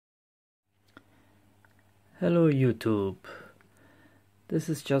Hello YouTube. This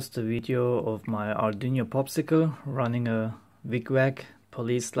is just a video of my Arduino Popsicle running a Wigwag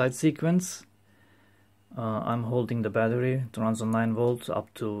police light sequence. I'm holding the battery. It runs on 9 volts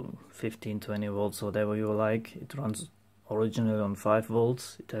up to 15-20 volts, whatever you like. It runs originally on 5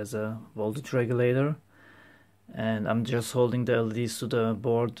 volts. It has a voltage regulator, and I'm just holding the LEDs to the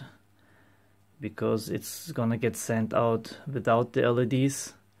board because it's gonna get sent out without the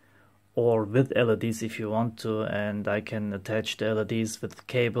LEDs or with LEDs if you want to, and I can attach the LEDs with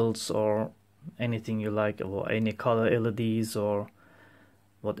cables or anything you like, or any color LEDs or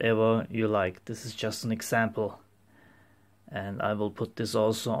whatever you like. This is just an example, and I will put this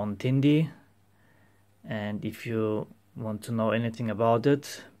also on Tindy, and if you want to know anything about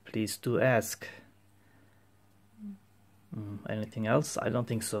it, please do ask. Anything else? I don't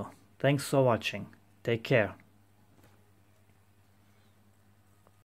think so. Thanks for watching. Take care.